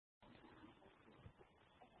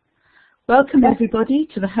Welcome everybody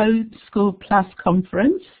to the Homeschool Plus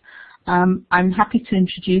conference. I'm happy to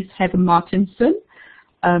introduce Heather Martinson.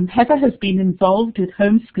 Heather has been involved with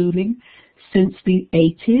homeschooling since the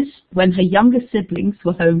 80s when her younger siblings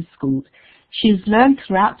were homeschooled. She has learned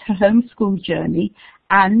throughout her homeschool journey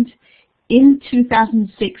and in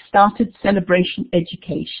 2006 started Celebration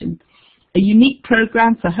Education, a unique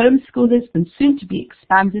program for homeschoolers and soon to be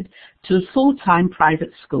expanded to a full-time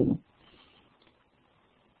private school.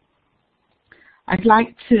 I'd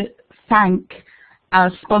like to thank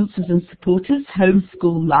our sponsors and supporters,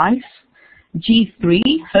 Homeschool Life, G3,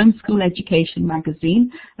 Homeschool Education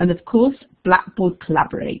Magazine, and of course, Blackboard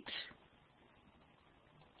Collaborate.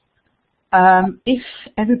 If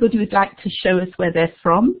everybody would like to show us where they're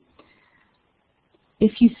from,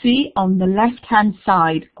 if you see on the left-hand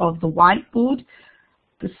side of the whiteboard,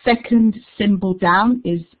 the second symbol down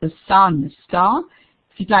is a sun, a star.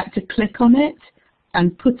 If you'd like to click on it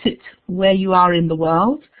and put it where you are in the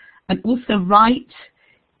world, and also write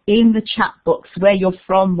in the chat box where you're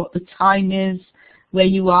from, what the time is, where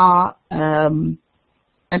you are, and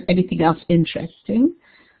anything else interesting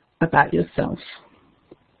about yourself.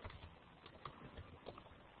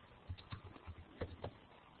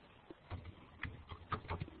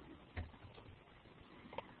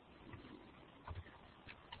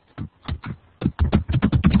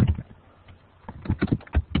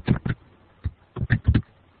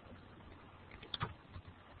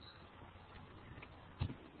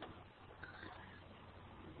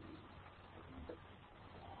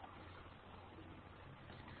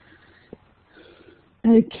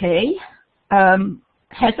 Okay,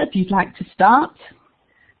 Heather, if you'd like to start.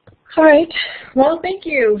 All right, well, thank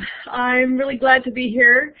you. I'm really glad to be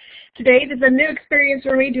here today. This is a new experience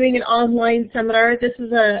for me, doing an online seminar. This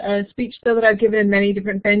is a speech though that I've given in many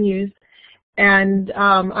different venues, and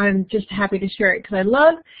I'm just happy to share it because I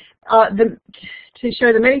love to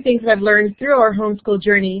share the many things that I've learned through our homeschool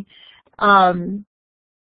journey. As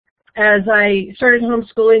I started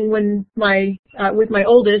homeschooling when with my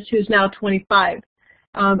oldest, who's now 25.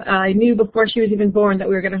 I knew before she was even born that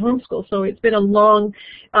we were going to homeschool, so it's been a long,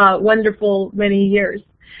 wonderful many years.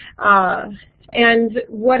 And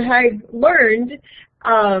what I've learned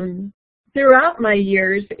throughout my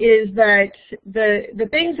years is that the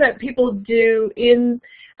things that people do in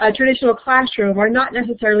a traditional classroom are not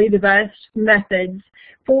necessarily the best methods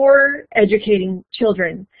for educating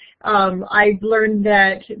children. I've learned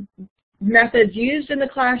that methods used in the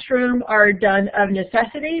classroom are done of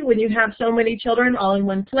necessity when you have so many children all in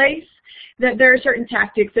one place, that there are certain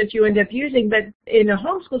tactics that you end up using, but in a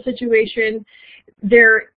homeschool situation,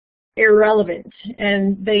 they're irrelevant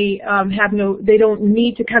and they don't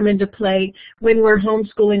need to come into play when we're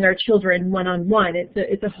homeschooling our children one-on-one.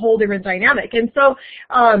 It's a whole different dynamic. And so,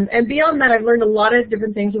 and beyond that, I've learned a lot of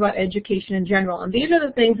different things about education in general, and these are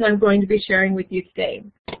the things I'm going to be sharing with you today.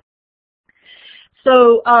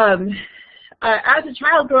 So as a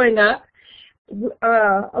child growing up,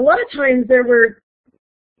 a lot of times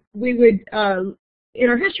we would, in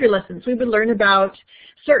our history lessons, we would learn about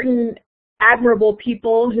certain admirable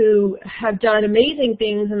people who have done amazing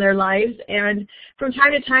things in their lives, and from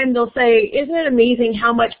time to time they'll say, isn't it amazing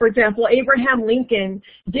how much, for example, Abraham Lincoln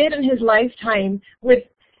did in his lifetime with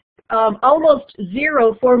almost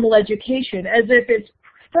zero formal education, as if it's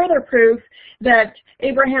further proof that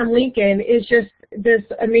Abraham Lincoln is just this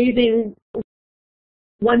amazing,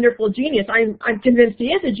 wonderful genius. I'm convinced he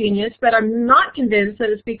is a genius, but I'm not convinced that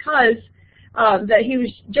it's because that he was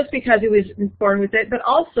just because he was born with it, but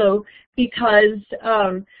also because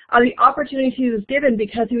of the opportunities he was given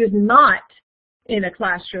because he was not in a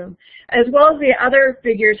classroom, as well as the other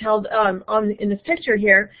figures held in this picture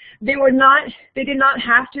here. They did not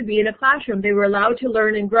have to be in a classroom. They were allowed to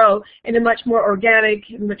learn and grow in a much more organic,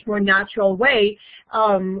 much more natural way,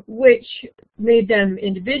 which made them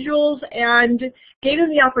individuals and gave them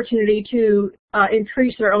the opportunity to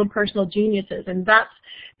increase their own personal geniuses. And that's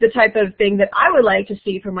the type of thing that I would like to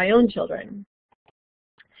see for my own children.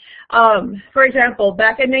 For example,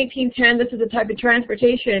 back in 1910, this is the type of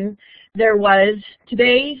transportation there was.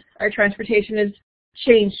 Today, our transportation has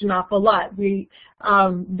changed an awful lot. We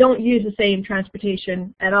don't use the same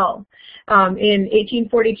transportation at all. In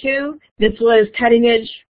 1842, this was cutting-edge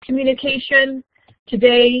communication.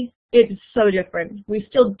 Today, it's so different. We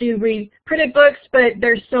still do read printed books, but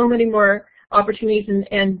there's so many more opportunities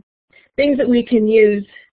and things that we can use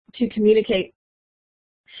to communicate.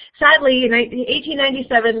 Sadly, in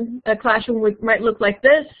 1897, a classroom might look like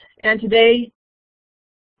this, and today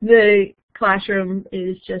the classroom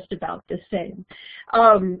is just about the same.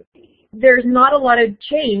 There's not a lot of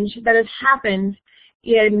change that has happened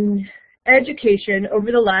in education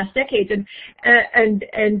over the last decades and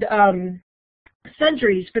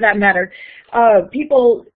centuries, for that matter.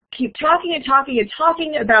 People keep talking and talking and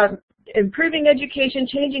talking about improving education,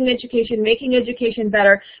 changing education, making education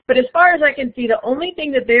better, but as far as I can see, the only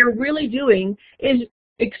thing that they're really doing is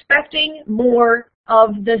expecting more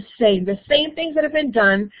of the same things that have been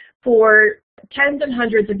done for tens and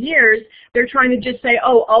hundreds of years. They're trying to just say,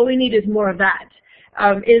 oh, all we need is more of that,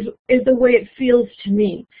 is the way it feels to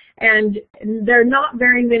me. And there are not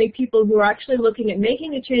very many people who are actually looking at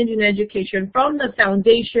making a change in education from the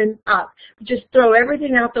foundation up. Just throw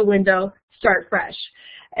everything out the window, start fresh.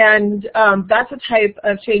 And that's the type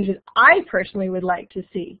of changes I personally would like to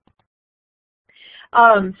see.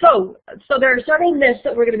 So there are several myths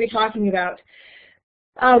that we're going to be talking about.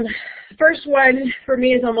 First one for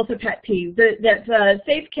me is almost a pet peeve, that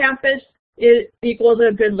safe campus equals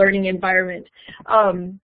a good learning environment.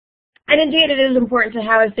 And indeed, it is important to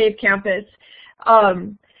have a safe campus.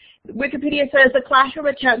 Wikipedia says the classroom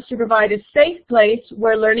attempts to provide a safe place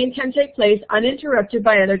where learning can take place uninterrupted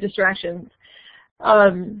by other distractions.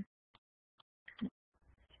 When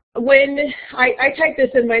I type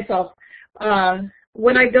this in myself,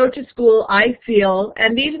 when I go to school, I feel,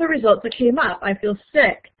 and these are the results that came up, I feel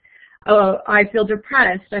sick, I feel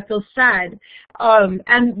depressed, I feel sad,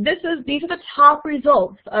 and these are the top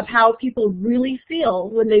results of how people really feel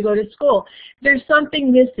when they go to school. There's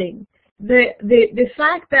something missing. The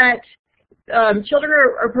fact that children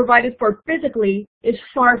are provided for physically is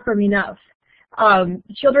far from enough.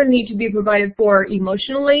 Children need to be provided for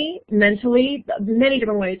emotionally, mentally, many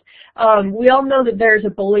different ways. We all know that there's a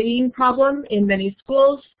bullying problem in many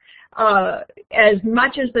schools. As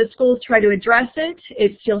much as the schools try to address it,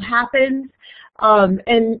 it still happens.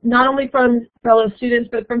 And not only from fellow students,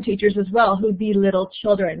 but from teachers as well, who belittle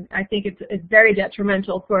children. I think it's very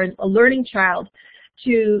detrimental for a learning child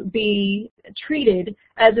to be treated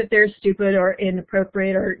as if they're stupid or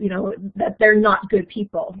inappropriate, or that they're not good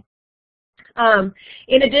people.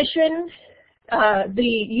 In addition,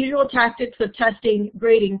 the usual tactics of testing,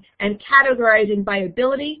 grading, and categorizing by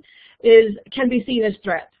ability can be seen as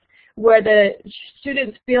threats, where the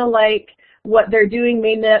students feel like what they're doing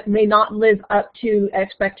may not live up to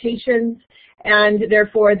expectations, and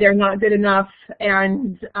therefore they're not good enough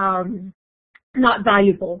and not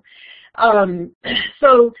valuable.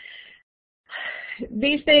 So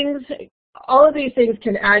these things, all of these things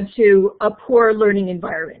can add to a poor learning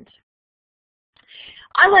environment.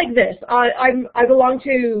 I like this. I belong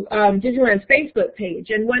to Disneyland's Facebook page,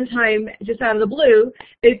 and one time, just out of the blue,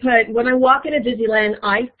 they put, when I walk into Disneyland,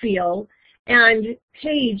 I feel, and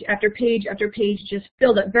page after page after page just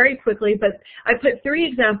filled up very quickly, but I put 3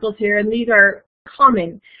 examples here, and these are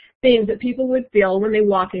common things that people would feel when they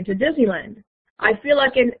walk into Disneyland. I feel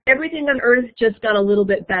like everything on earth just got a little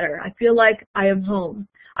bit better. I feel like I am home.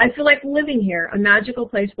 I feel like living here, a magical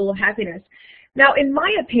place full of happiness. Now, in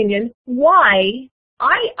my opinion, why?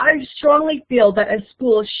 I strongly feel that a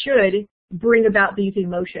school should bring about these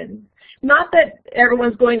emotions. Not that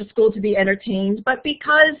everyone's going to school to be entertained, but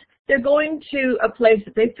because they're going to a place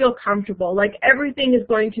that they feel comfortable, like everything is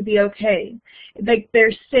going to be okay, like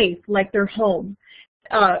they're safe, like they're home,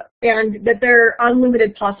 and that there are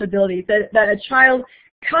unlimited possibilities, that a child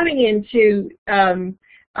coming into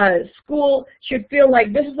school should feel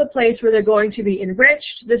like this is a place where they're going to be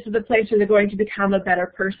enriched, this is the place where they're going to become a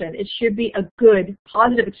better person. It should be a good,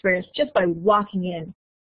 positive experience just by walking in.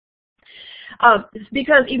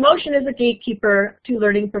 Because emotion is a gatekeeper to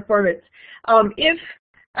learning performance. If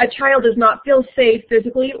a child does not feel safe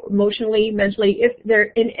physically, emotionally, mentally, if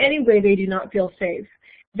they're in any way they do not feel safe,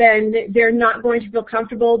 then they're not going to feel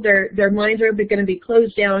comfortable. Their minds are going to be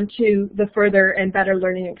closed down to the further and better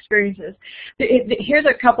learning experiences. Here's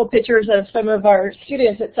a couple pictures of some of our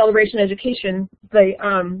students at Celebration Education,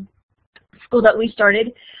 the school that we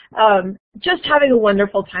started, just having a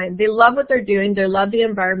wonderful time. They love what they're doing. They love the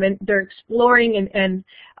environment. They're exploring and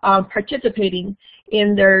participating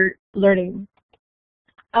in their learning.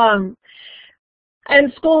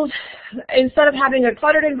 And schools, instead of having a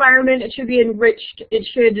cluttered environment, it should be enriched. It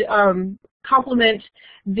should complement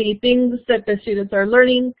the things that the students are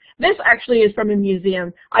learning. This actually is from a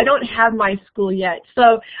museum. I don't have my school yet,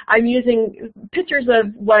 so I'm using pictures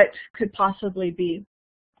of what could possibly be.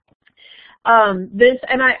 I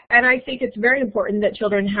think it's very important that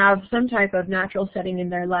children have some type of natural setting in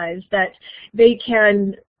their lives, that they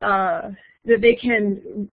can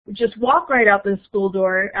just walk right out the school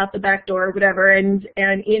door, out the back door, whatever, and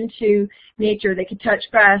into nature. They can touch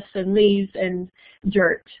grass and leaves and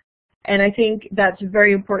dirt. And I think that's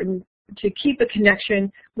very important, to keep a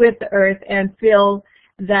connection with the earth and feel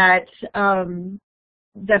that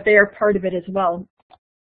that they are part of it as well.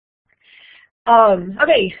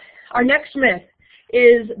 Okay, our next myth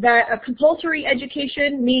is that a compulsory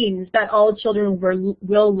education means that all children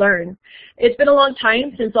will learn. It's been a long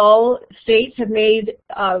time since all states have made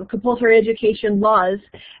compulsory education laws,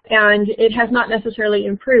 and it has not necessarily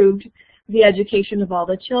improved the education of all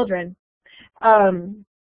the children.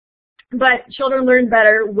 But children learn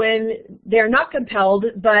better when they're not compelled,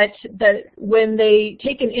 but when they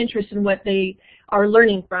take an interest in what they are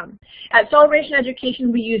learning from. At Celebration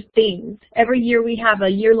Education, we use themes. Every year we have a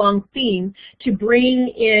year-long theme to bring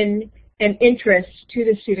in an interest to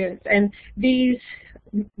the students. And these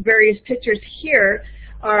various pictures here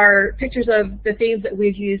are pictures of the themes that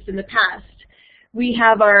we've used in the past. We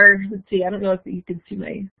have our, let's see, I don't know if you can see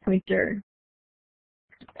my pointer.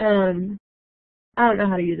 I don't know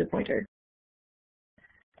how to use a pointer.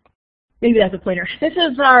 Maybe that's a pointer. This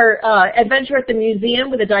is our Adventure at the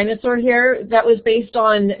Museum with a dinosaur here. That was based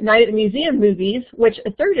on Night at the Museum movies, which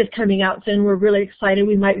a third is coming out soon. We're really excited.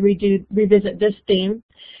 We might revisit this theme.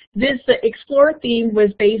 This Explore theme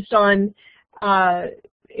was based on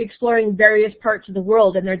exploring various parts of the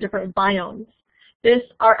world and their different biomes. This,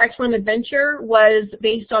 our Excellent Adventure, was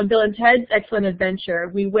based on Bill and Ted's Excellent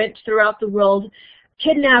Adventure. We went throughout the world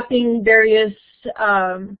kidnapping various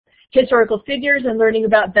historical figures and learning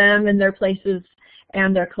about them and their places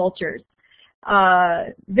and their cultures.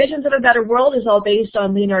 Visions of a Better World is all based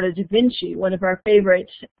on Leonardo da Vinci, one of our favorite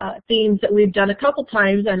themes that we've done a couple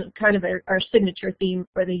times and kind of our signature theme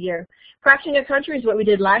for the year. Crafting a Country is what we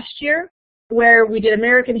did last year, where we did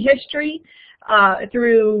American history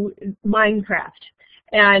through Minecraft.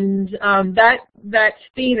 And that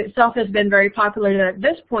theme itself has been very popular, and at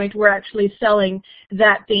this point we're actually selling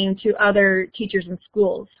that theme to other teachers and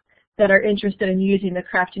schools that are interested in using the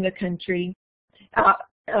Crafting a Country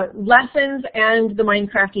lessons and the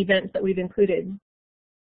Minecraft events that we've included.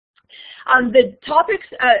 The topics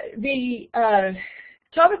that are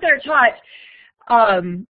taught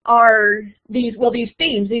are these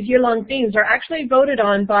themes, these year-long themes are actually voted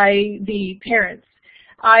on by the parents.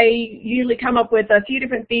 I usually come up with a few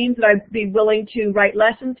different themes that I'd be willing to write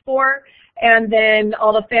lessons for, and then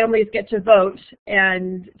all the families get to vote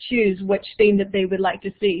and choose which theme that they would like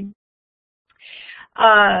to see.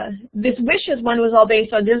 This Wishes one was all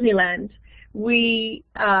based on Disneyland. We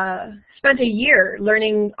spent a year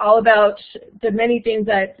learning all about the many things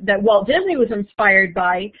that Walt Disney was inspired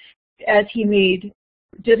by as he made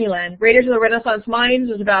Disneyland. Raiders of the Renaissance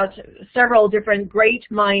Mines was about several different great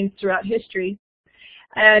mines throughout history.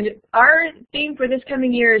 And our theme for this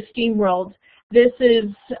coming year is Steam World. This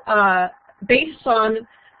is based on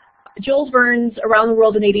Jules Verne's Around the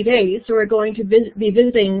World in 80 Days. So we're going to be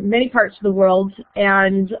visiting many parts of the world,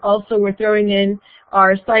 and also we're throwing in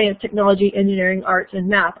our science, technology, engineering, arts, and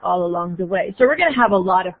math all along the way. So we're going to have a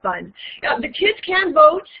lot of fun. The kids can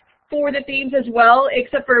vote for the themes as well,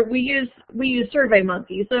 except for we use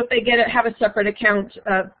SurveyMonkey. So if they have a separate account,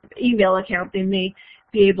 email account, they may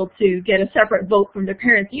be able to get a separate vote from their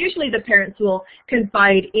parents. Usually the parents will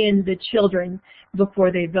confide in the children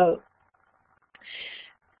before they vote.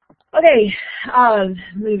 Okay,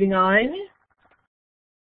 moving on.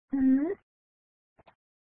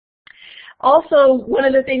 Also, one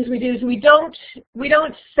of the things we do is we don't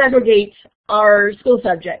segregate our school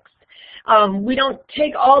subjects. We don't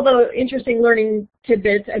take all the interesting learning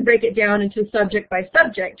tidbits and break it down into subject by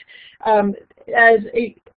subject.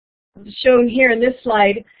 Shown here in this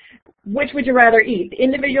slide, which would you rather eat, the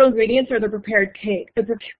individual ingredients or the prepared cake?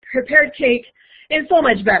 The prepared cake is so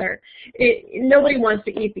much better. Nobody wants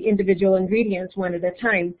to eat the individual ingredients one at a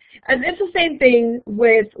time. And it's the same thing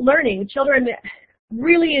with learning. Children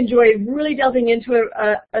really enjoy delving into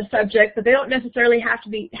a subject, but they don't necessarily have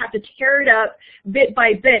to tear it up bit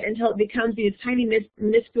by bit until it becomes these tiny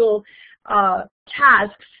minuscule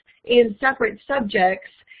tasks in separate subjects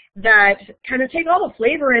that kind of take all the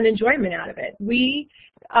flavor and enjoyment out of it. We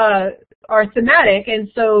are thematic,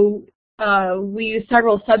 and so we use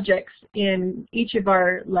several subjects in each of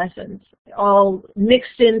our lessons, all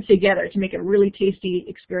mixed in together to make a really tasty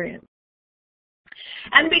experience.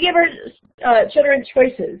 And we give our children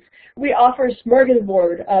choices. We offer a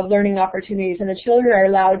smorgasbord of learning opportunities, and the children are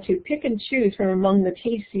allowed to pick and choose from among the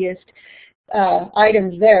tastiest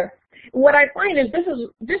items there. What I find is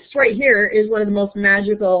this right here is one of the most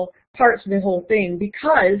magical parts of the whole thing,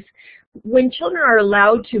 because when children are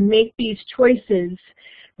allowed to make these choices,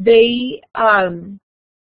 it's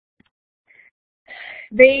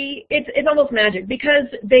almost magic, because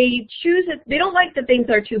they choose it. They don't like that things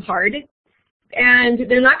are too hard. And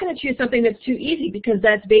they're not going to choose something that's too easy because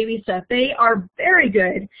that's baby stuff. They are very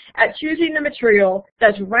good at choosing the material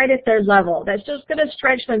that's right at their level, that's just going to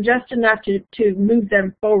stretch them just enough to move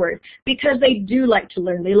them forward, because they do like to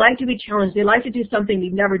learn. They like to be challenged. They like to do something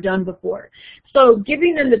they've never done before. So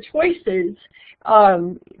giving them the choices,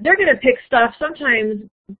 they're going to pick stuff sometimes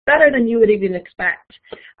better than you would even expect.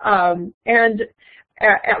 And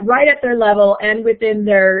right at their level and within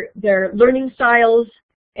their learning styles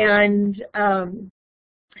and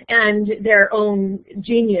their own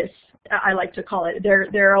genius, I like to call it,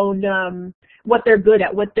 their own what they're good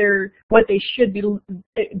at, what they should be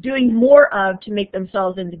doing more of to make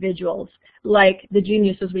themselves individuals, like the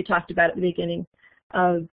geniuses we talked about at the beginning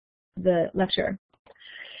of the lecture.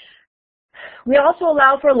 We also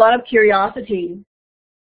allow for a lot of curiosity.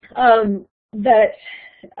 That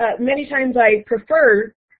many times I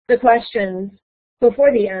prefer the questions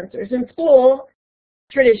before the answers. In school,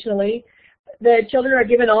 traditionally, the children are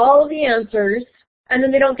given all of the answers, and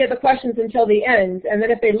then they don't get the questions until the end. And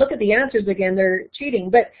then if they look at the answers again, they're cheating.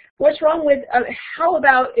 But what's wrong with, how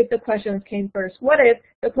about if the questions came first? What if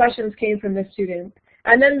the questions came from the student?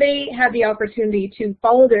 And then they have the opportunity to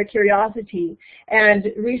follow their curiosity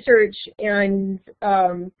and research and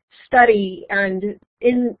study and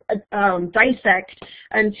dissect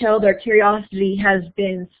until their curiosity has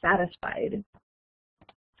been satisfied.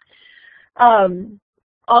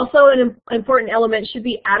 Also, an important element should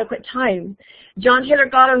be adequate time. John Taylor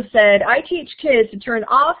Gatto said, "I teach kids to turn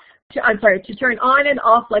on and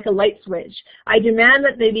off like a light switch. I demand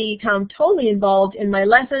that they become totally involved in my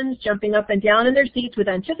lessons, jumping up and down in their seats with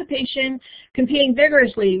anticipation, competing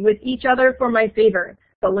vigorously with each other for my favor.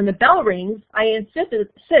 But when the bell rings, I insist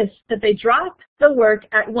that they drop the work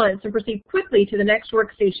at once and proceed quickly to the next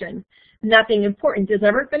workstation. Nothing important is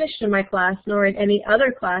ever finished in my class, nor in any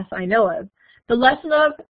other class I know of. The lesson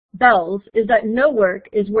of bells is that no work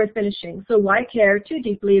is worth finishing, so why care too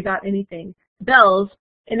deeply about anything? Bells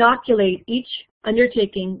inoculate each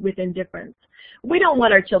undertaking with indifference." We don't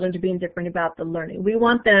want our children to be indifferent about the learning. We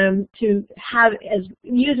want them to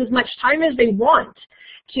use as much time as they want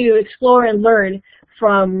to explore and learn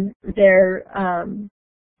from their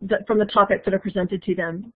from the topics that are presented to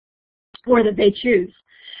them or that they choose.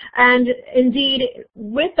 And indeed,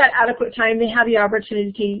 with that adequate time, they have the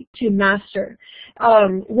opportunity to master.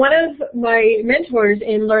 One of my mentors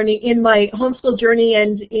in learning, in my homeschool journey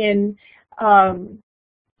and in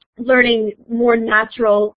learning more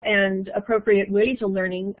natural and appropriate ways of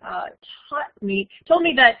learning, told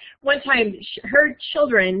me that one time her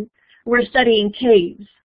children were studying caves,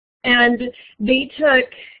 and they took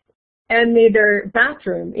and made their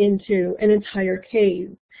bathroom into an entire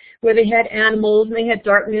cave, where they had animals, and they had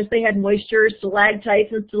darkness, they had moisture,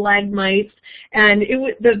 stalactites and stalagmites, and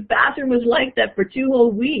the bathroom was like that for 2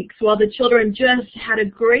 whole weeks, while the children just had a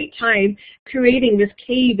great time creating this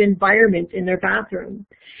cave environment in their bathroom.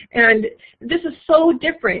 And this is so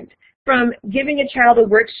different from giving a child a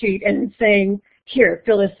worksheet and saying, "Here,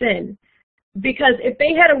 fill this in." Because if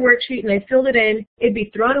they had a worksheet and they filled it in, it'd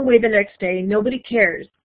be thrown away the next day. Nobody cares.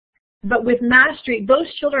 But with mastery,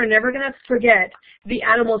 those children are never going to forget the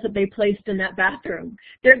animals that they placed in that bathroom.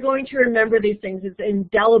 They're going to remember these things. It's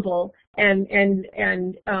indelible and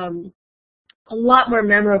a lot more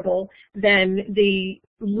memorable than the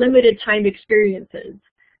limited time experiences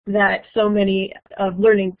that so many of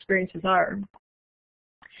learning experiences are.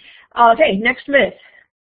 Okay, next myth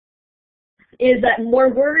is that more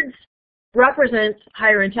words represents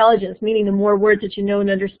higher intelligence, meaning the more words that you know and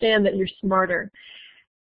understand, that you're smarter.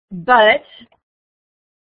 But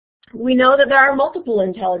we know that there are multiple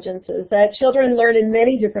intelligences, that children learn in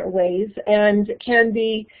many different ways and can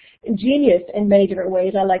be genius in many different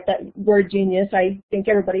ways. I like that word genius. I think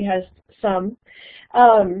everybody has some.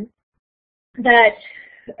 That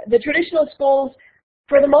the traditional schools,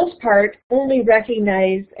 for the most part, only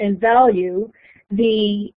recognize and value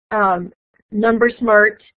the number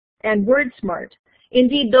smart and word smart.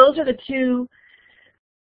 Indeed, those are the two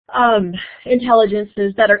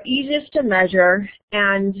intelligences that are easiest to measure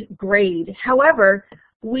and grade. However,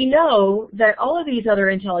 we know that all of these other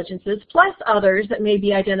intelligences, plus others that may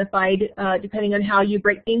be identified depending on how you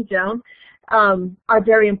break things down, are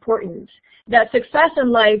very important. That success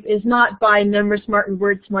in life is not by number smart and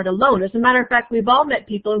word smart alone. As a matter of fact, we've all met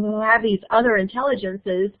people who have these other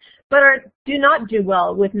intelligences but do not do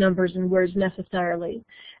well with numbers and words necessarily,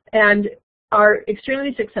 and are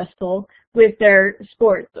extremely successful with their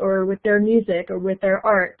sports or with their music or with their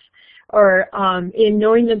art or in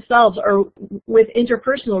knowing themselves or with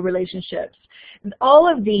interpersonal relationships. All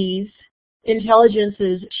of these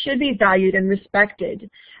intelligences should be valued and respected.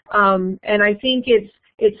 And I think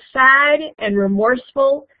it's sad and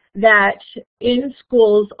remorseful that in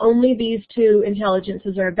schools only these two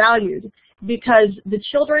intelligences are valued, because the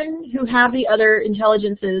children who have the other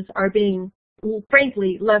intelligences are being,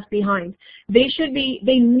 frankly, left behind. They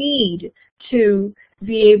need to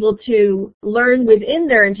be able to learn within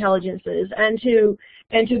their intelligences and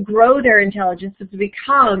to grow their intelligences to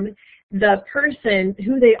become the person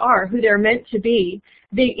who they are, who they're meant to be,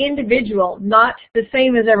 the individual, not the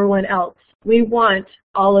same as everyone else. We want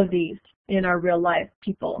all of these in our real life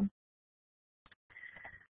people.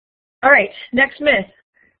 All right, next myth.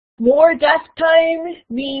 More desk time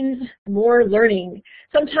means more learning.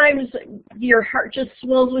 Sometimes your heart just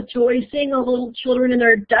swells with joy seeing all the little children in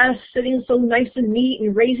their desks sitting so nice and neat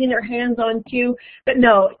and raising their hands on cue, but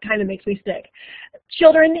no, it kind of makes me sick.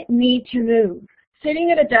 Children need to move.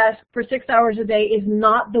 Sitting at a desk for 6 hours a day is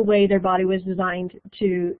not the way their body was designed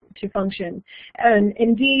to function. And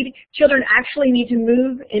indeed, children actually need to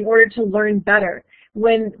move in order to learn better.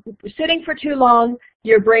 When sitting for too long,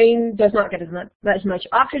 your brain does not get as much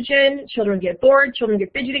oxygen, children get bored, children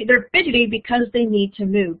get fidgety. They're fidgety because they need to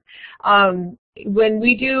move. When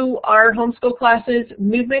we do our homeschool classes,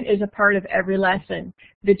 movement is a part of every lesson.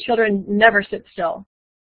 The children never sit still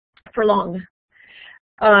for long.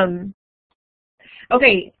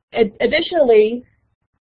 Okay, additionally,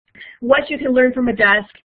 what you can learn from a desk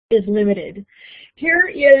is limited. Here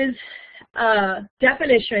is a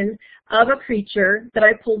definition of a creature that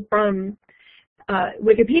I pulled from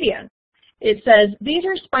Wikipedia. It says, these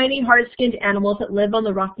are spiny, hard-skinned animals that live on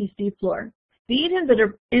the rocky seafloor. These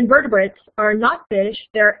invertebrates are not fish,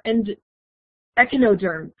 they're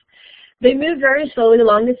echinoderms. They move very slowly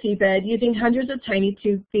along the seabed using hundreds of tiny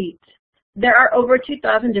tube feet. There are over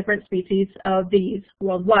 2,000 different species of these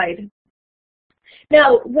worldwide.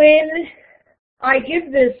 Now, when I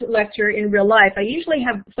give this lecture in real life, I usually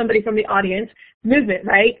have somebody from the audience, movement,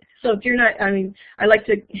 right? So if you're not, I like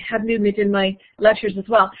to have movement in my lectures as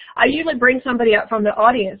well. I usually bring somebody up from the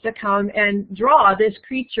audience to come and draw this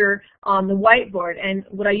creature on the whiteboard. And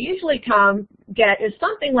what I usually get is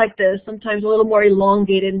something like this, sometimes a little more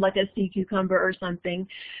elongated, like a sea cucumber or something.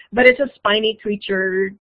 But it's a spiny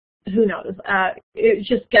creature. Who knows? It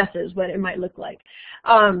just guesses what it might look like.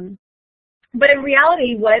 But in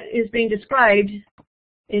reality, what is being described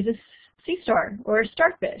is a sea star or a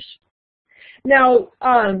starfish. Now,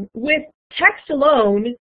 with text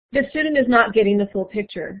alone, the student is not getting the full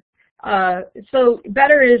picture. So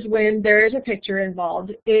better is when there is a picture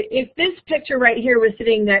involved. If this picture right here was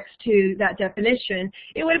sitting next to that definition,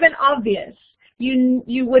 it would have been obvious.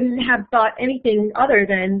 You wouldn't have thought anything other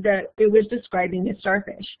than that it was describing a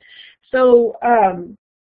starfish. So,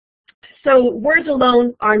 so words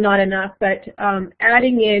alone are not enough, but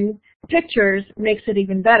adding in pictures makes it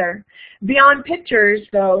even better. Beyond pictures,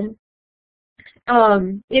 though,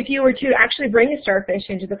 if you were to actually bring a starfish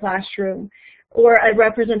into the classroom, or a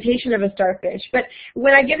representation of a starfish. But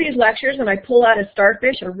when I give these lectures and I pull out a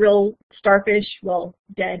starfish, a real starfish, well,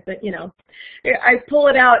 dead, but you know, I pull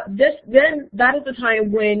it out, then that is the time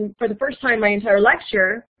when, for the first time my entire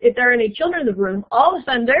lecture, if there are any children in the room, all of a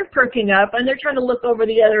sudden they're perking up and they're trying to look over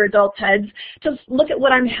the other adults' heads to look at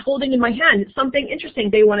what I'm holding in my hand. It's something interesting.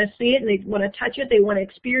 They want to see it and they want to touch it. They want to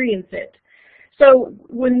experience it. So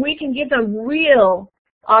when we can give them real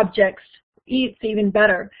objects, it's even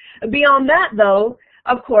better. Beyond that, though,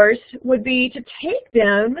 of course, would be to take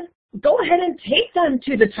them, go ahead and take them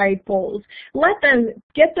to the tide pools. Let them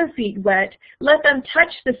get their feet wet. Let them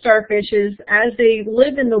touch the starfishes as they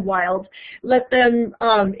live in the wild. Let them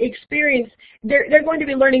experience, they're going to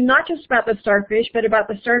be learning not just about the starfish, but about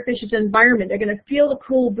the starfish's environment. They're going to feel the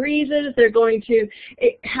cool breezes. They're going to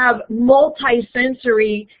have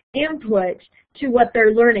multi-sensory input to what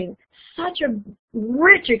they're learning. Such a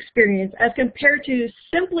rich experience as compared to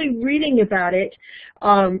simply reading about it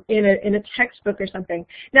in a textbook or something.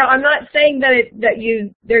 Now, I'm not saying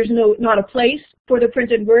that there's not a place for the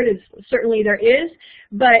printed word. Certainly there is,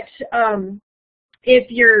 but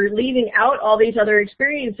if you're leaving out all these other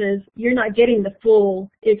experiences, you're not getting the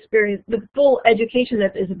full experience, the full education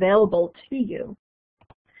that is available to you.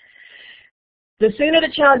 The sooner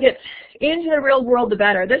the child gets into the real world, the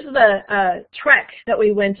better. This is a trek that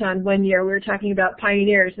we went on one year. We were talking about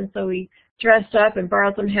pioneers, and so we dressed up and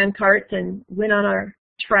borrowed some hand carts and went on our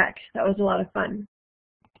trek. That was a lot of fun.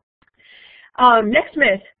 Next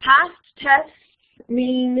myth, past tests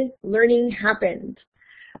mean learning happened.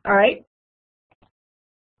 All right.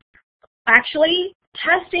 Actually,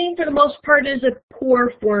 testing for the most part is a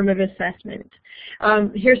poor form of assessment.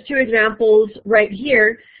 Here's two examples right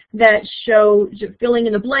here that show filling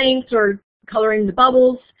in the blanks or coloring the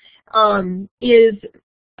bubbles is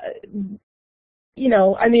you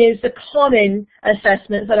know, I mean, it's the common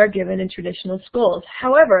assessments that are given in traditional schools.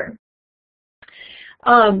 However,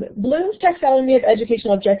 Bloom's taxonomy of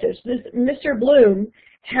educational objectives, Mr. Bloom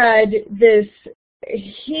had this,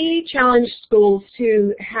 he challenged schools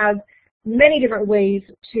to have many different ways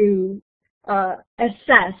to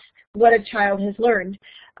assess what a child has learned.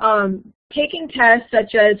 Taking tests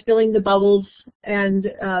such as filling the bubbles and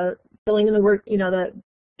filling in the work, you know,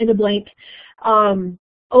 in the blank,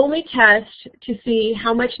 only test to see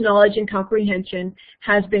how much knowledge and comprehension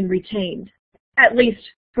has been retained, at least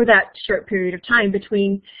for that short period of time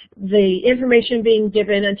between the information being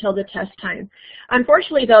given until the test time.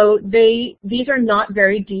 Unfortunately, though, these are not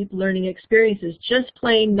very deep learning experiences. Just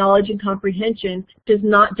plain knowledge and comprehension does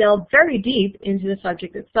not delve very deep into the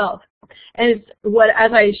subject itself. And it's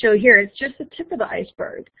as I show here, it's just the tip of the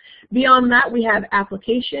iceberg. Beyond that, we have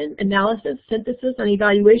application, analysis, synthesis, and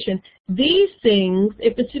evaluation. These things,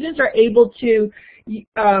 if the students are able to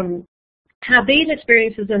have these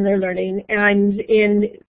experiences in their learning and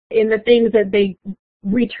in the things that they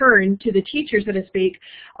return to the teachers, so to speak,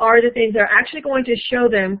 are the things that are actually going to show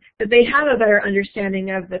them that they have a better understanding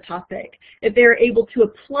of the topic, if they're able to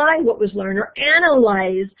apply what was learned or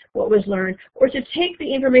analyze what was learned, or to take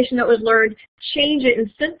the information that was learned, change it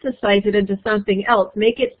and synthesize it into something else,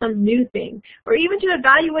 make it some new thing, or even to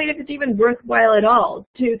evaluate if it's even worthwhile at all,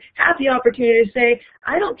 to have the opportunity to say,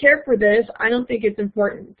 I don't care for this, I don't think it's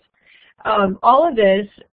important. All of this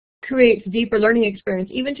creates deeper learning experience.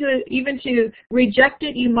 Even to reject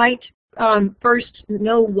it, you might first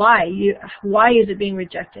know why. Why is it being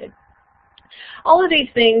rejected? All of these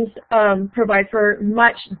things provide for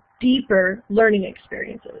much deeper learning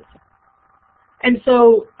experiences. And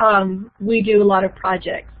so we do a lot of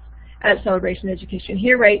projects at Celebration Education.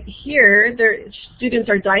 Here, right here, students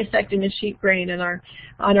are dissecting a sheep brain in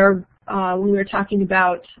when we were talking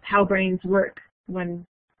about how brains work 1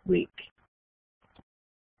 week.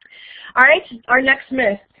 All right, our next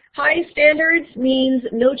myth. High standards means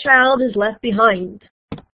no child is left behind.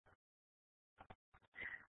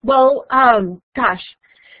 Well, gosh,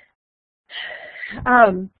 I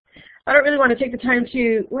don't really want to take the time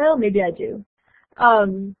to, well, maybe I do.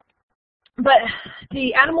 But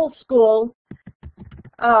the animal school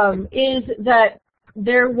is that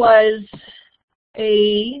there was let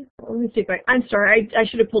me see if I'm sorry, I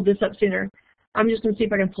should have pulled this up sooner. I'm just going to see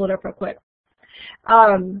if I can pull it up real quick.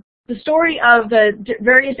 The story of the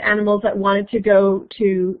various animals that wanted to go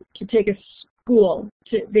to take a school.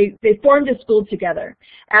 They formed a school together,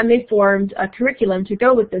 and they formed a curriculum to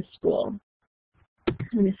go with this school.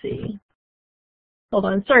 Let me see. Hold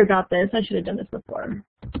on, sorry about this. I should have done this before.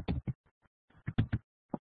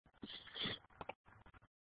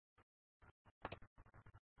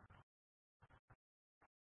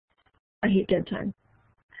 I hate dead time.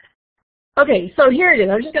 Okay, so here it is.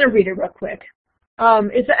 I'm just going to read it real quick.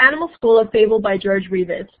 It's the Animal School of Fable by George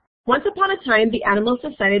Reeves. Once upon a time, the animals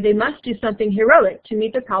decided they must do something heroic to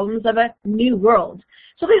meet the problems of a new world.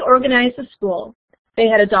 So they organized a school. They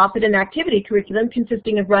had adopted an activity curriculum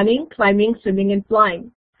consisting of running, climbing, swimming, and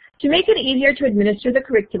flying. To make it easier to administer the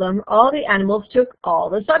curriculum, all the animals took all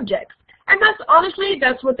the subjects. And honestly,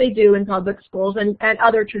 that's what they do in public schools and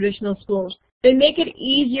other traditional schools. They make it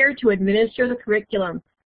easier to administer the curriculum.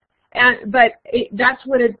 But that's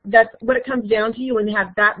what it comes down to when you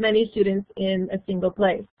have that many students in a single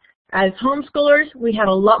place. As homeschoolers, we have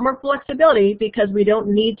a lot more flexibility because we don't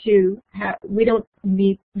need the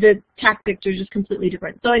tactics are just completely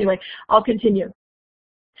different. So anyway, I'll continue.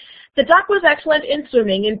 The duck was excellent in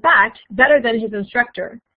swimming, in fact, better than his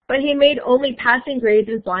instructor, but he made only passing grades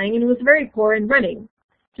in flying and was very poor in running.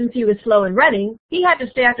 Since he was slow in running, he had to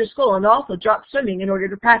stay after school and also drop swimming in order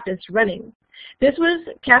to practice running. This was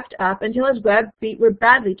kept up until his web feet were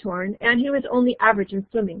badly torn and he was only average in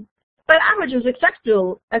swimming. But average was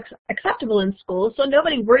acceptable in school, so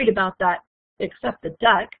nobody worried about that except the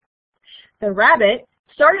duck. The rabbit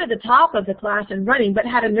started at the top of the class in running but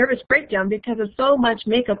had a nervous breakdown because of so much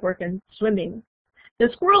makeup work and swimming. The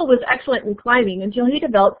squirrel was excellent in climbing until he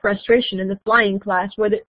developed frustration in the flying class where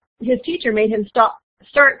his teacher made him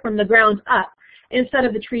start from the ground up instead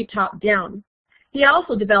of the treetop down. He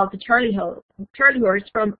also developed a Charlie horse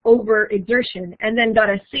from overexertion and then got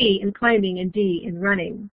a C in climbing and D in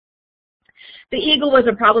running. The eagle was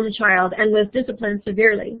a problem child and was disciplined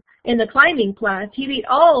severely. In the climbing class, he beat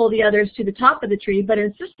all the others to the top of the tree but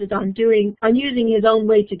insisted on using his own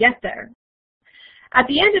way to get there. At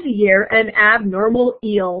the end of the year, an abnormal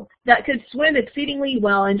eel that could swim exceedingly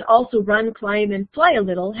well and also run, climb, and fly a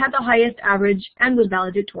little had the highest average and was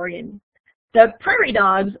valedictorian. The prairie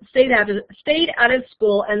dogs stayed out of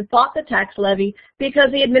school and fought the tax levy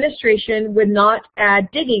because the administration would not add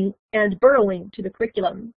digging and burrowing to the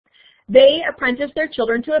curriculum. They apprenticed their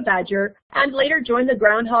children to a badger and later joined the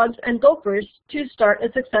groundhogs and gophers to start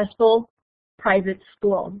a successful private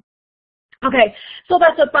school. Okay, so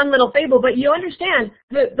that's a fun little fable, but you understand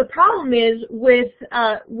the problem is with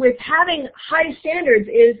having high standards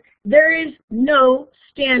is there is no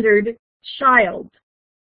standard child.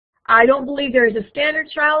 I don't believe there is a standard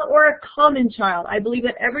child or a common child. I believe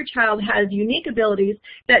that every child has unique abilities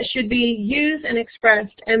that should be used and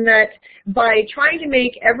expressed, and that by trying to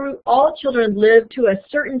make all children live to a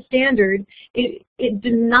certain standard, it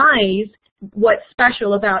denies what's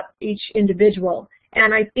special about each individual.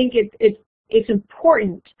 And I think it's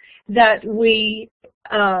important that we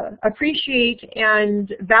appreciate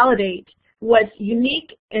and validate what's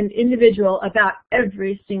unique and individual about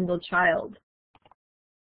every single child.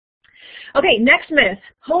 Okay, next myth.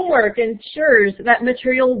 Homework ensures that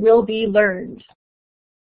material will be learned.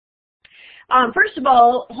 First of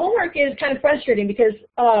all, homework is kind of frustrating because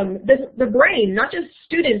the brain, not just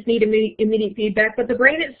students need immediate feedback, but the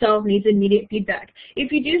brain itself needs immediate feedback.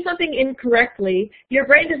 If you do something incorrectly, your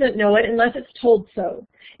brain doesn't know it unless it's told so.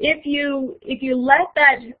 If you let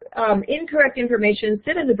that incorrect information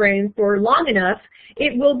sit in the brain for long enough,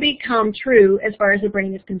 it will become true as far as the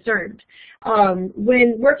brain is concerned.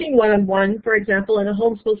 When working one-on-one, for example, in a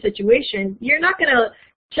homeschool situation, you're not going to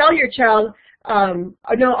tell your child,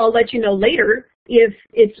 no, I'll let you know later if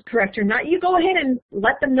it's correct or not. You go ahead and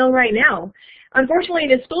let them know right now. Unfortunately,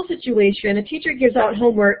 in a school situation, a teacher gives out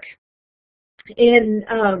homework in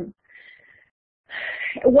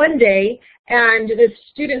one day, and the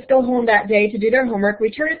students go home that day to do their homework,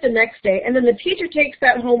 return it the next day, and then the teacher takes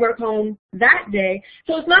that homework home that day.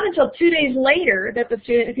 So it's not until 2 days later that the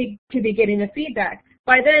student could be getting the feedback.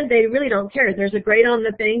 By then, they really don't care. There's a grade on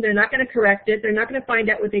the thing. They're not going to correct it. They're not going to find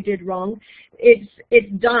out what they did wrong.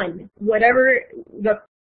 It's done. Whatever the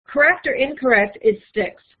correct or incorrect, it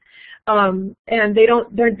sticks. And they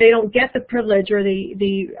don't get the privilege or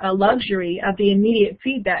the luxury of the immediate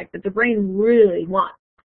feedback that the brain really wants.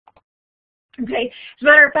 Okay. As a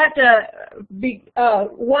matter of fact,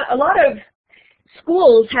 a lot of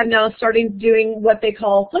schools have now started doing what they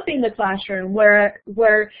call flipping the classroom, where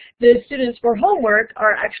the students for homework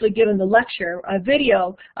are actually given the lecture, a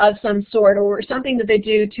video of some sort, or something that they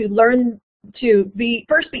do to learn to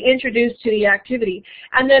first be introduced to the activity,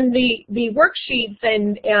 and then the worksheets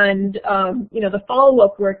and the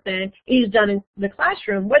follow-up work then is done in the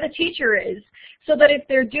classroom where the teacher is, so that if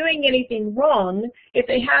they're doing anything wrong, if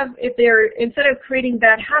they're instead of creating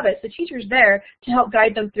bad habits, the teacher's there to help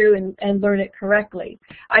guide them through and learn it correctly.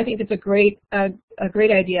 I think it's a great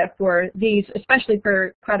idea for these, especially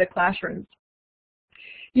for crowded classrooms.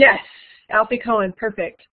 Yes, Alfie Cohen,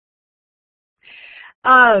 perfect.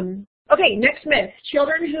 Okay, next myth.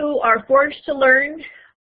 Children who are forced to learn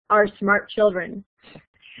are smart children.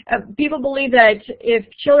 People believe that if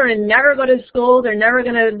children never go to school, they're never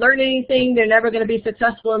going to learn anything, they're never going to be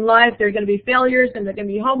successful in life, they're going to be failures, and they're going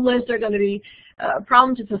to be homeless, they're going to be a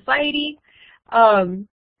problem to society.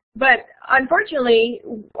 But unfortunately,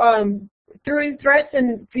 through threats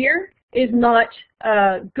and fear is not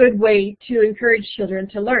a good way to encourage children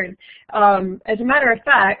to learn. As a matter of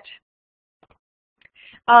fact,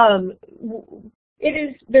 it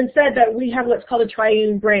has been said that we have what's called a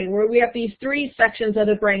triune brain, where we have these three sections of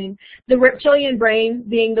the brain. The reptilian brain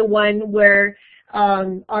being the one where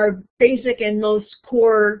our basic and most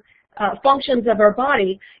core functions of our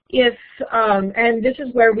body, and this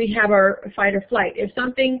is where we have our fight or flight. If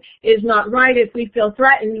something is not right, if we feel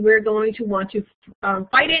threatened, we're going to want to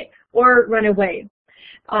fight it or run away.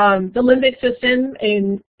 The limbic system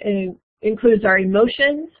includes our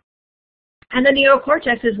emotions, and the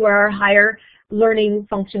neocortex is where our higher learning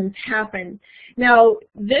functions happen. Now,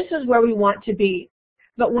 this is where we want to be.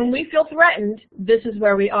 But when we feel threatened, this is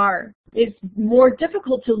where we are. It's more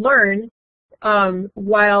difficult to learn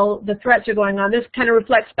while the threats are going on. This kind of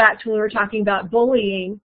reflects back to when we were talking about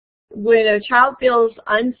bullying. When a child feels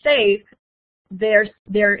unsafe,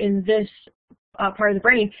 they're in this part of the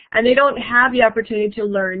brain, and they don't have the opportunity to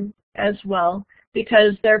learn as well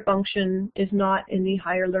because their function is not in the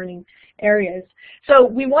higher learning areas. So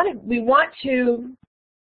we want to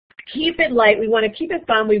keep it light, we want to keep it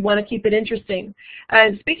fun, we want to keep it interesting.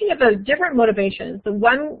 And speaking of those different motivations, the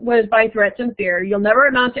one was by threats and fear. You'll never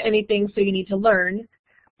amount to anything, so you need to learn.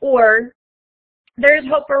 Or there's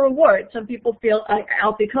hope for reward. Some people feel,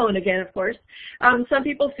 Alfie Cohen again, of course, some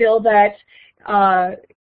people feel that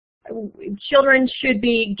children should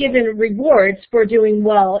be given rewards for doing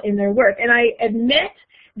well in their work. And I admit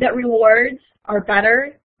that rewards are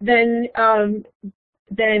better than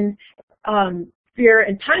fear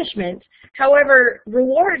and punishment. However,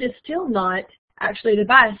 reward is still not actually the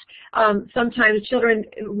best. Sometimes children,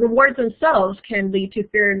 rewards themselves can lead to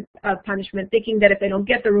fear of punishment, thinking that if they don't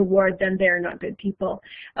get the reward, then they're not good people.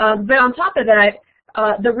 But on top of that,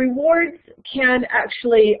 the rewards can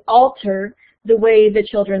actually alter the way the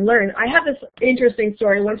children learn. I have this interesting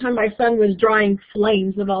story. One time my son was drawing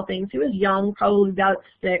flames, of all things. He was young, probably about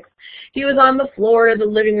 6. He was on the floor of the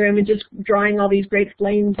living room and just drawing all these great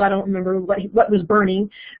flames. I don't remember what was burning,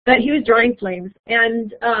 but he was drawing flames.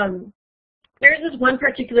 And there's this one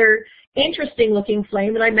particular interesting looking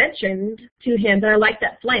flame, and I mentioned to him that I liked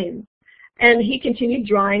that flame. And he continued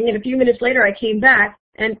drawing, and a few minutes later I came back,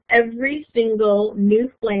 and every single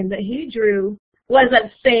new flame that he drew was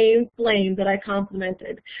that same flame that I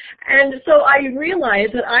complimented. And so I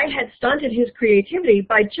realized that I had stunted his creativity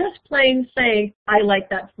by just plain saying, I like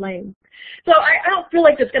that flame. So I don't feel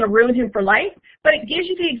like it's going to ruin him for life, but it gives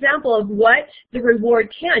you the example of what the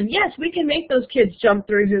reward can. Yes, we can make those kids jump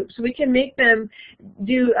through hoops. We can make them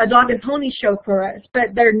do a dog and pony show for us,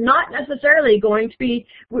 but they're not necessarily going to be,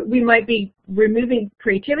 we might be removing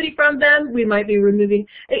creativity from them. We might be removing,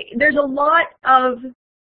 there's a lot of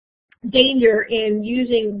danger in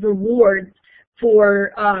using rewards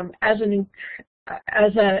for as an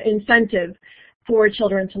incentive for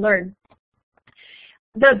children to learn.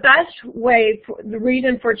 The best way, the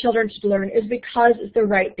reason for children to learn is because it's the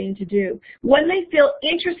right thing to do. When they feel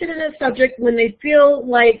interested in a subject, when they feel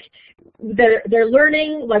like they're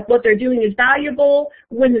learning, like what they're doing is valuable,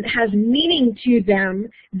 when it has meaning to them,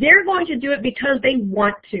 they're going to do it because they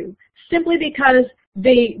want to, simply because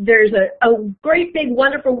there's a great big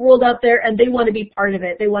wonderful world out there and they want to be part of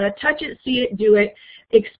it. They want to touch it, see it, do it,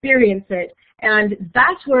 experience it. And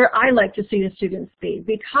that's where I like to see the students be,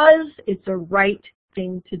 because it's the right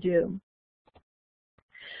thing to do.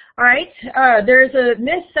 All right, there's a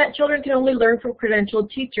myth that children can only learn from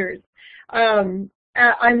credentialed teachers.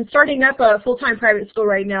 I'm starting up a full-time private school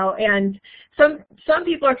right now, and some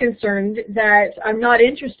people are concerned that I'm not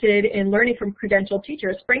interested in learning from credentialed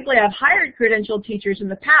teachers. Frankly, I've hired credentialed teachers in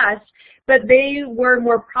the past, but they were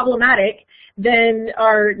more problematic than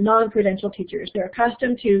our non-credentialed teachers. They're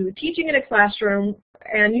accustomed to teaching in a classroom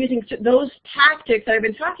and using those tactics that I've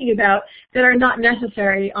been talking about that are not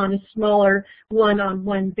necessary on a smaller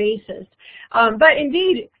one-on-one basis. But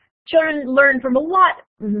indeed, children learn from a lot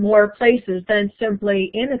more places than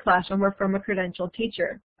simply in a classroom or from a credentialed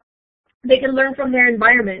teacher. They can learn from their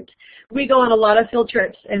environment. We go on a lot of field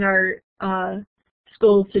trips in our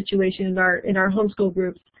school situation, in our homeschool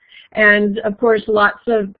groups. And of course, lots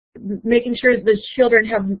of making sure that the children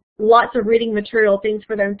have lots of reading material, things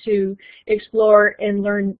for them to explore and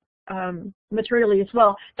learn materially as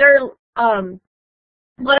well. There are a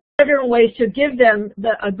lot of different ways to give them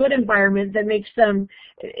a good environment that makes them,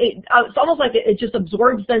 it's almost like it just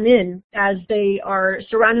absorbs them in as they are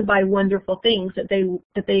surrounded by wonderful things that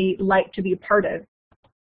they like to be a part of.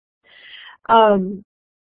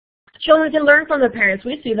 Children can learn from their parents.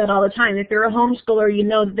 We see that all the time. If you're a homeschooler, you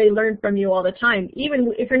know that they learn from you all the time.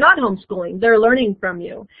 Even if you're not homeschooling, they're learning from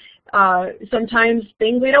you. Sometimes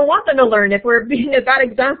things we don't want them to learn if we're being a bad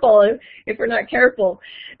example, if we're not careful.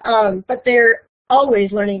 But they're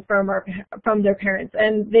always learning from their parents,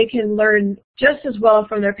 and they can learn just as well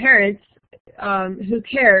from their parents who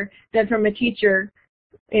care than from a teacher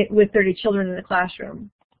with 30 children in the classroom.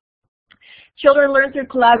 Children learn through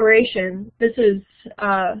collaboration. This is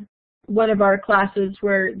one of our classes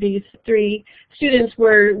where these 3 students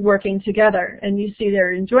were working together, and you see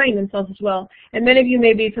they're enjoying themselves as well. And many of you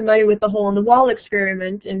may be familiar with the hole-in-the-wall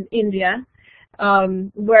experiment in India,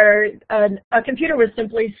 where a computer was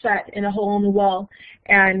simply set in a hole in the wall,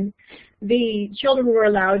 and the children were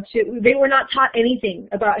allowed to, they were not taught anything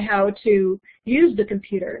about how to use the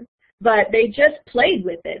computer, but they just played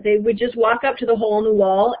with it. They would just walk up to the hole in the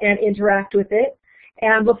wall and interact with it,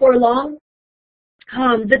 and before long,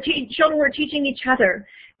 the children were teaching each other.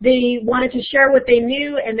 They wanted to share what they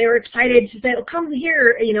knew, and they were excited to say, oh, come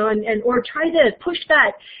here, you know, or try this, push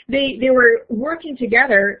that. They were working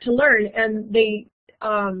together to learn, and they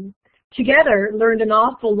together learned an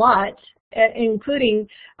awful lot, including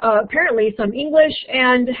apparently some English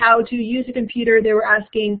and how to use a computer. They were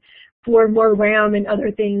asking for more RAM and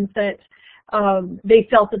other things that they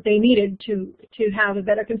felt that they needed to have a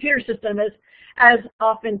better computer system, as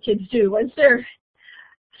often kids do once they're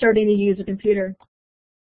starting to use a computer.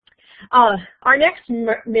 Our next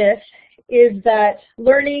myth is that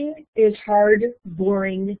learning is hard,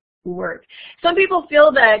 boring work. Some people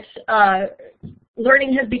feel that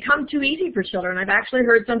learning has become too easy for children. I've actually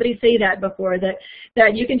heard somebody say that before,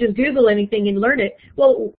 that you can just Google anything and learn it.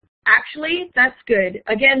 Well, actually, that's good.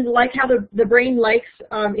 Again, like how the brain likes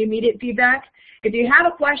immediate feedback. If you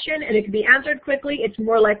have a question and it can be answered quickly, it's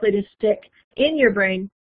more likely to stick in your brain.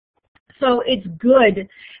 So it's good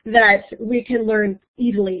that we can learn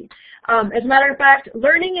easily. As a matter of fact,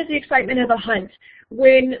 learning is the excitement of a hunt.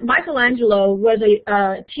 When Michelangelo was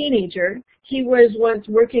a teenager, he was once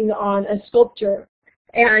working on a sculpture,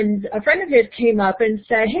 and a friend of his came up and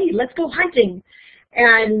said, "Hey, let's go hunting."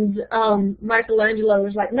 And Michelangelo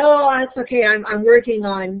was like, "No, that's okay. I'm working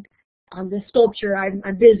on the sculpture. I'm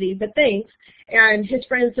busy, but thanks." And his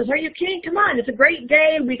friend says, "Are you kidding? Come on, it's a great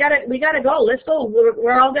day. We gotta go. Let's go.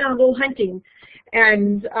 We're all gonna go hunting."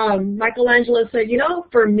 And Michelangelo said, "You know,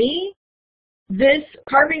 for me,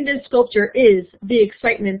 carving this sculpture is the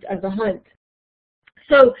excitement of the hunt."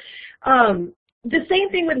 So the same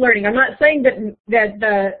thing with learning. I'm not saying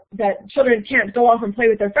that children can't go off and play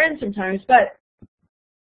with their friends sometimes, but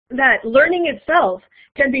that learning itself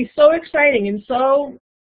can be so exciting and so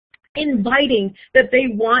inviting that they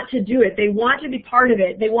want to do it. They want to be part of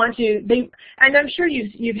it. And I'm sure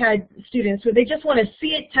you've had students where they just want to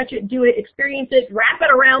see it, touch it, do it, experience it, wrap it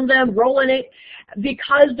around them, roll in it,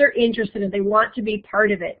 because they're interested and they want to be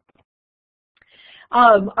part of it.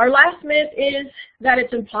 Our last myth is that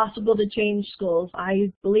it's impossible to change schools. I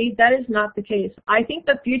believe that is not the case. I think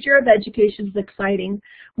the future of education is exciting.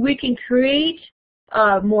 We can create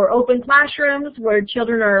more open classrooms where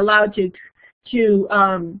children are allowed to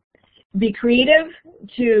be creative,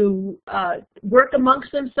 to work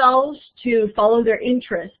amongst themselves, to follow their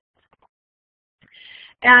interests.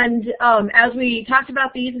 And as we talked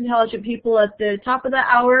about these intelligent people at the top of the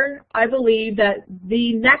hour, I believe that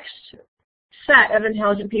the next set of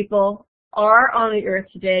intelligent people are on the earth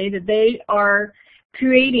today, that they are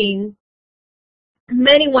creating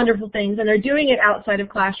many wonderful things, and they're doing it outside of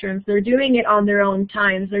classrooms. They're doing it on their own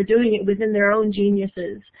times. They're doing it within their own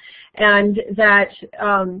geniuses. And that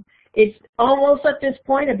it's almost at this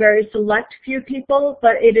point a very select few people,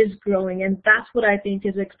 but it is growing, and that's what I think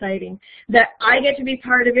is exciting. That I get to be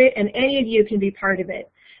part of it, and any of you can be part of it.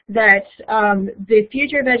 That the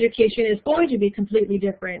future of education is going to be completely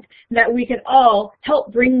different, that we can all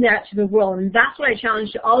help bring that to the world, and that's what I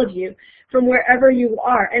challenge to all of you from wherever you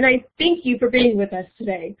are. And I thank you for being with us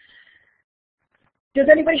today. Does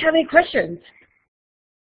anybody have any questions?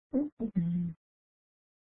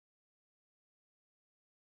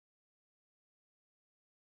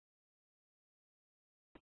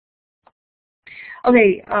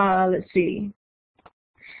 Okay, let's see.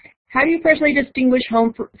 How do you personally distinguish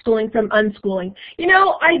homeschooling from unschooling? You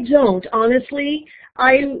know, I don't, honestly.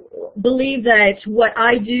 I believe that what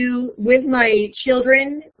I do with my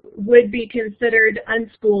children would be considered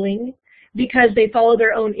unschooling because they follow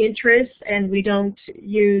their own interests and we don't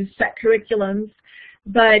use set curriculums.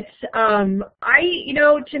 But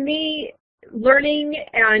to me, learning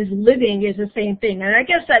and living is the same thing, and I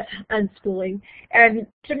guess that's unschooling. And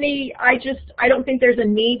to me, I don't think there's a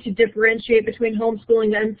need to differentiate between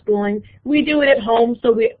homeschooling and unschooling. We do it at home,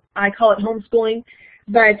 so I call it homeschooling.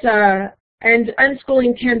 But and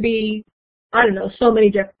unschooling can be, I don't know, so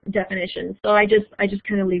many definitions. So I just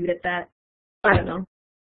kind of leave it at that. I don't know.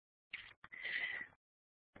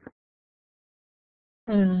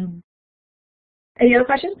 Any other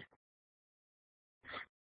questions?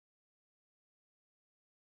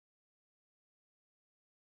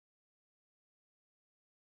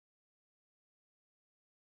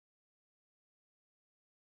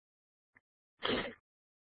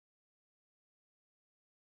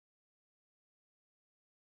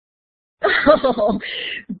 Oh,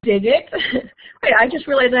 did it? Wait, I just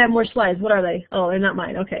realized I have more slides. What are they? Oh, they're not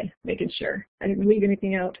mine. Okay, making sure. I didn't leave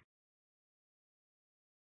anything out.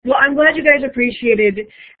 Well, I'm glad you guys appreciated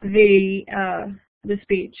the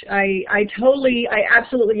speech. I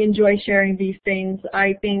absolutely enjoy sharing these things.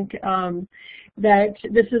 I think that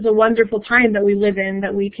this is a wonderful time that we live in,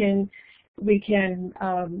 that we can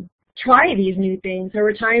try these new things. There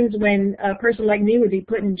were times when a person like me would be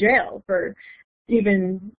put in jail for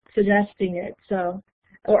even suggesting it,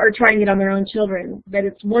 or trying it on their own children. But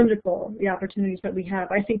it's wonderful, the opportunities that we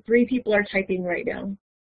have. I think 3 people are typing right now,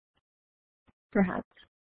 perhaps.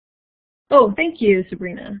 Oh, thank you,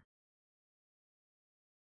 Sabrina.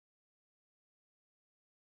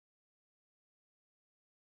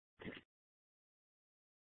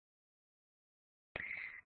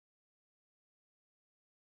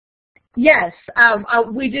 Yes,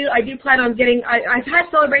 we do. I do plan on getting. I've had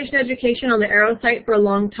celebration education on the Arrow site for a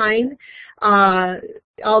long time.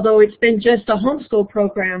 although it's been just a homeschool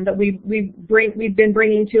program that we've been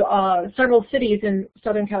bringing to several cities in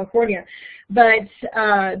Southern California. But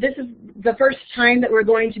this is the first time that we're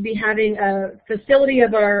going to be having a facility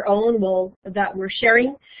of our own, that we're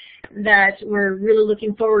sharing, that we're really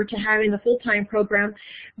looking forward to having the full-time program.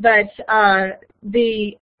 But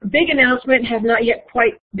the big announcement has not yet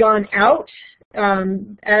quite gone out,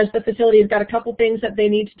 as the facility has got a couple things that they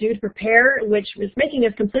need to do to prepare, which is making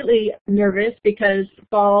us completely nervous because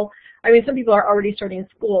some people are already starting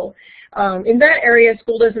school. In that area,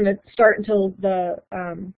 school doesn't start until the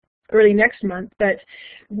early next month, but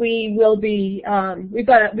we will be, we've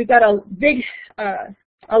got a big,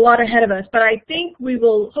 a lot ahead of us, but I think we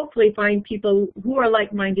will hopefully find people who are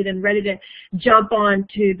like-minded and ready to jump on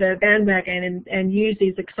to the bandwagon and use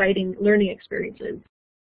these exciting learning experiences.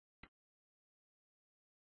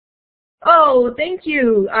 Oh, thank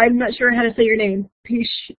you. I'm not sure how to say your name.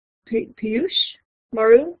 Piyush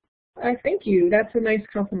Maru? Thank you. That's a nice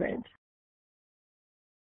compliment.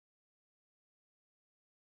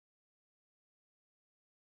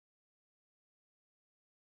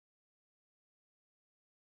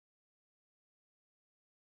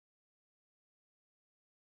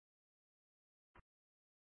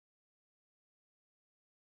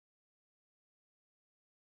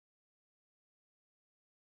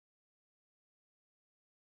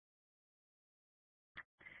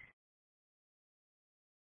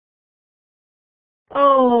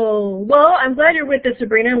 Oh, well, I'm glad you're with us,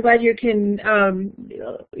 Sabrina. I'm glad you can,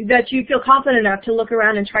 that you feel confident enough to look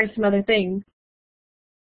around and try some other things.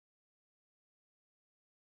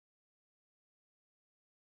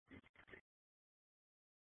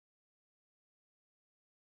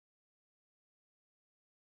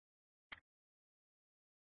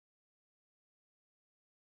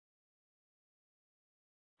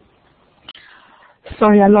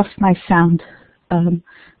 Sorry, I lost my sound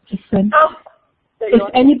just then. Oh, if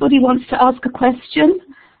anybody wants to ask a question,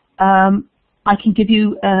 I can give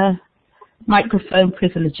you microphone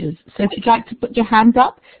privileges. So if you'd like to put your hand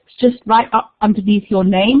up, it's just right up underneath your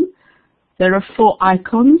name. There are 4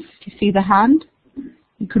 icons. Do you see the hand?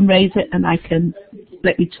 You can raise it and I can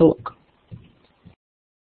let you talk.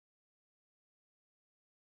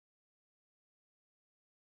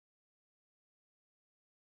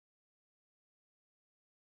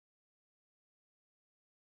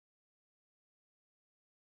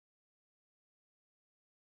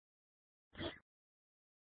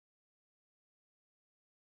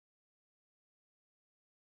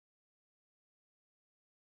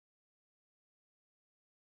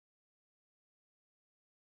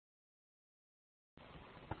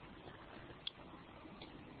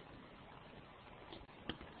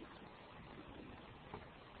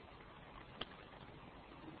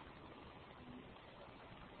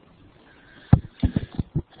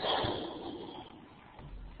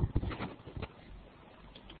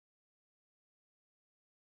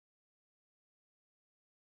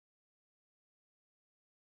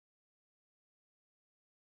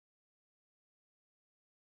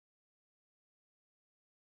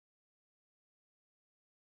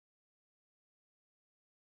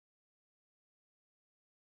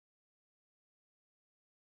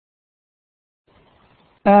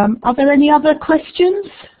 Are there any other questions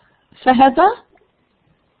for Heather?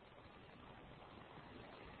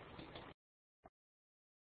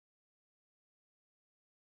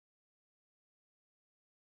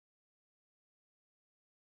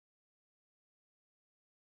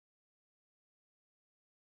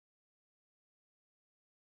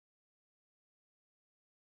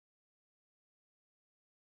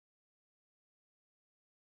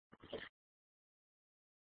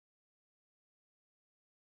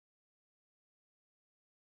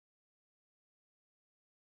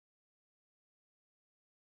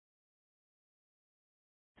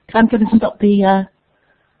 I'm going to stop the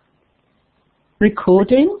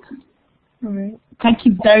recording. All right. Thank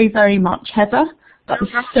you very, very much, Heather. That was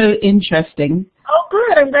so interesting. Oh,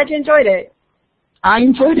 good. I'm glad you enjoyed it. I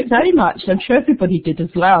enjoyed it very much. I'm sure everybody did as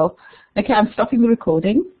well. Okay, I'm stopping the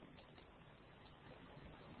recording.